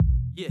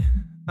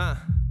Yeah,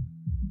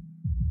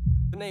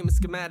 the name is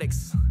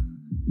Schematics.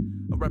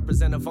 I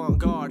represent Avant,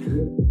 Garde,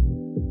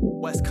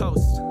 West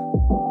Coast,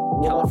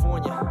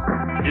 California.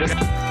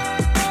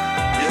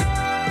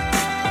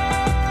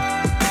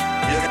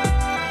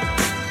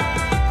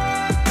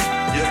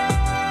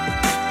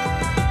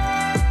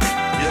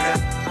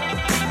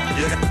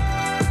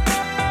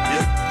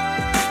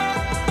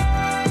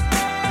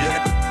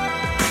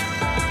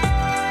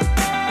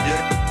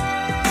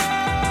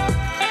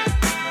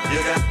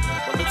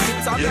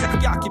 I've been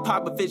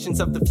preoccupied with visions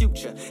of the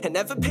future and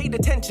never paid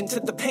attention to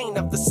the pain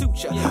of the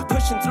suture.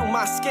 Pushing through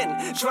my skin,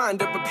 trying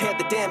to repair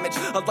the damage.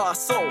 A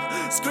lost soul,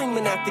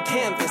 screaming at the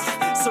canvas.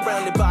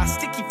 Surrounded by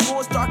sticky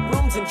floors, dark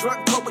rooms, and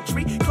drunk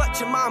poetry.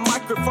 Clutching my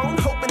microphone,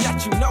 hoping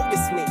that you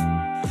notice me.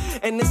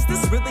 And is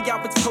this really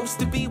how it's supposed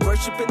to be?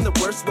 Worshipping the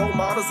worst role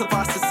models of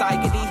our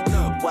society?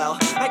 Well,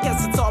 I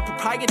guess it's all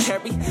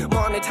proprietary.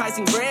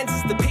 Monetizing brands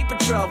is the paper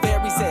trail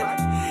varies in.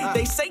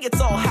 They say it's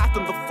all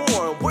happened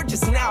before, and we're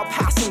just now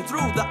passing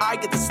through the eye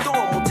of the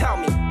storm. Well, tell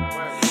me,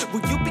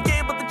 will you be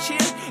able to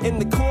cheer in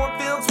the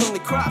cornfields when the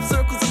crop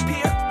circles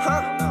appear?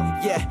 Huh?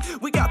 Yeah,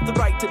 we got the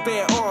right to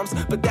bear arms,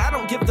 but that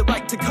don't give the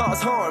right to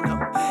cause harm.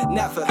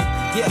 Never.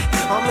 Yeah,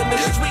 I'm in the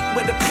street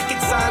with a picket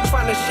sign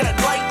trying to shed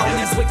light on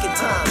these wicked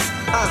times.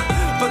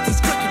 But these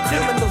crooked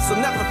criminals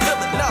will never feel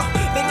it. No,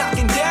 they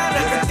knocking down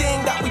everything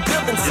that we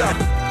building. So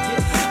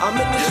I'm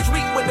in the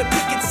street with a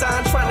picket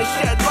sign trying to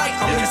shed light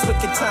on these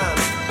wicked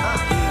times.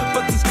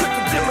 But these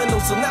crooked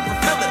criminals will never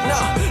feel it. No,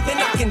 they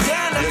knocking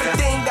down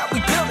everything that we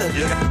building.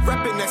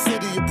 Reppin' that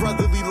city, your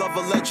brotherly love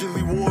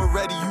allegedly war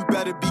ready. You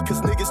better be,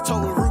 cause niggas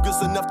towing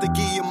Rugers enough to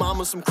give your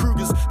mama some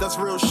Krugers. That's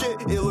real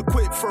shit,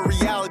 ill-equipped for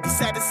reality.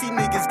 Sad to see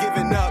niggas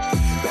giving up.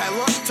 Bad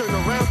luck, turn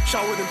around,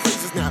 shower them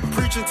praises now.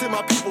 Preaching to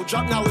my people,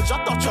 drop knowledge,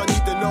 I thought y'all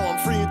need to know. I'm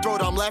free and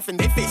throat, I'm laughing,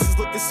 they faces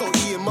looking so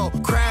emo.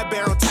 Crab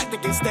barrel,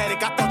 tactic and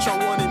static, I thought y'all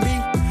wanted me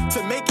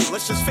to make it.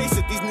 Let's just face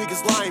it, these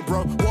niggas lying,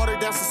 bro. Water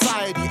down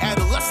society,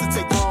 adolescents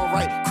take wrong,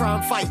 right?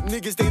 Crime fight,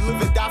 niggas, they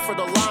live and die for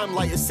the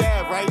limelight. It's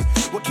sad, right?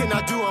 What can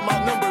I do? I'm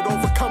outnumbered,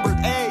 overcumbered.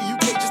 Hey, you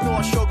can't just know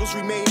our struggles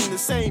remain the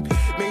same.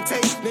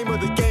 Maintain, name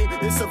of the game,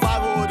 it's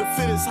survival of the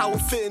fittest. How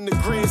it fit in the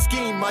grand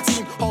scheme. My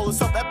team haul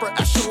us up upper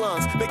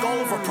echelons, make all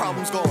of our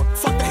problems gone.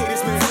 Fuck the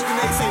haters, man. Fuck the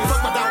naysayers,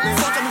 fuck my doubt, man.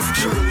 Fuck them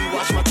insecurity.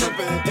 Watch my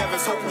temper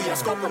endeavors, hopefully I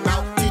scope them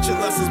out. Teaching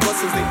lessons,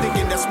 blessings, they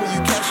thinking that's when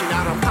you cashing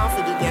out. I'm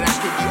confident that I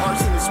can be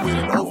arsonist with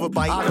an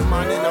overbite. Out of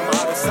mind and I'm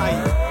out of sight.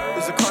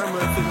 There's a karma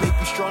if it make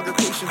you stronger.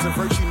 Patience and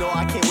virtue, no,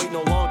 I can't wait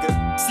no longer.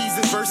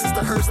 Season versus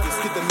the hearse,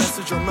 get the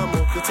message or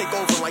memo. To take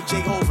over like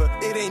Jehovah,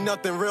 it ain't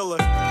nothing realer.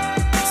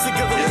 Sick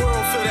of the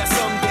world, feel that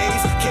some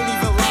days can't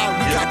even lie.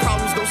 We got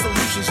problems, no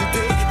solutions, you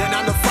dig? That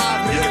 9 to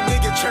 5, make a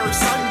nigga cherish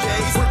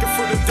Sundays. Working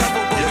for the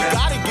devil, but we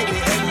gotta get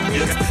it any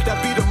means. That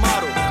be the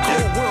motto.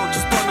 Cold world,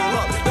 just bundle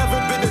up. Never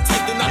been the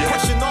type to not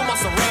question all my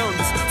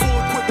surroundings. Full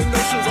equipment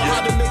notions on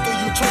how to make a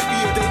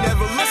utopia. They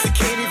never listen,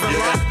 can't even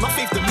lie. My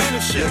faith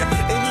diminishing.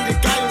 They need a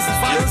guidance, as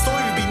violence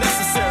don't even be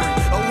necessary.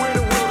 Aware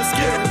the world is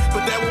scary,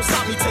 but that won't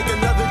stop me. Take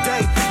another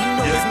day. You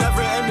know there's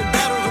never ending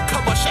battle to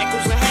cut my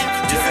shackles in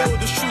half. To feel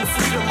this true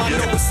freedom, I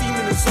know it's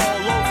seeming it's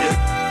all over.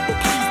 But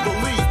please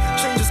believe,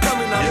 change is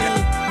coming. I mean,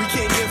 we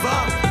can't give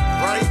up,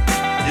 right?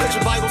 Get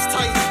your Bibles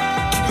tight,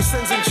 keep your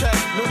sins in check.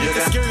 No need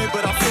to scare you,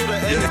 but I feel the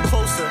end is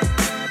closer.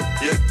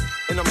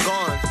 And I'm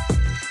gone.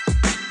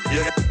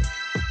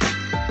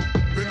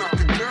 They're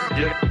knocking down.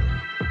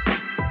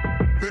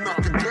 They're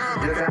knocking down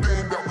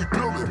everything that we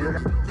building.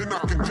 They're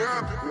knocking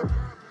down.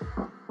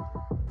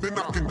 They're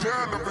knocking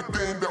down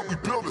everything that we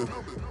building.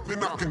 They're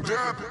knocking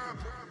down.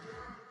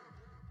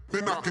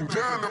 They're knocking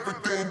down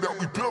everything that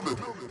we building.